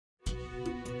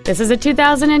This is a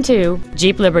 2002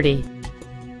 Jeep Liberty.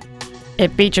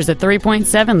 It features a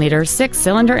 3.7-liter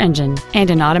six-cylinder engine and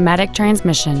an automatic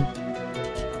transmission.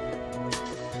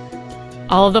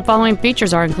 All of the following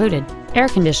features are included: air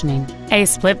conditioning, a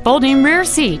split folding rear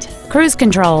seat, cruise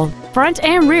control, front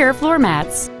and rear floor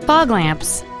mats, fog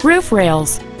lamps, roof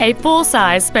rails, a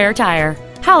full-size spare tire,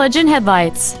 halogen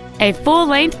headlights, a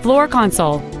full-length floor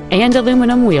console, and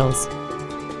aluminum wheels.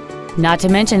 Not to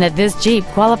mention that this Jeep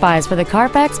qualifies for the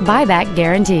Carfax buyback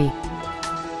guarantee.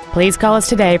 Please call us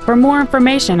today for more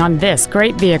information on this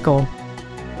great vehicle.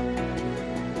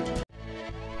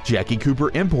 Jackie Cooper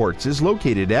Imports is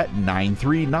located at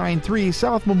 9393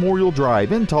 South Memorial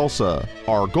Drive in Tulsa.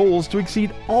 Our goal is to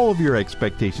exceed all of your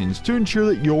expectations to ensure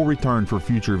that you'll return for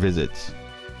future visits.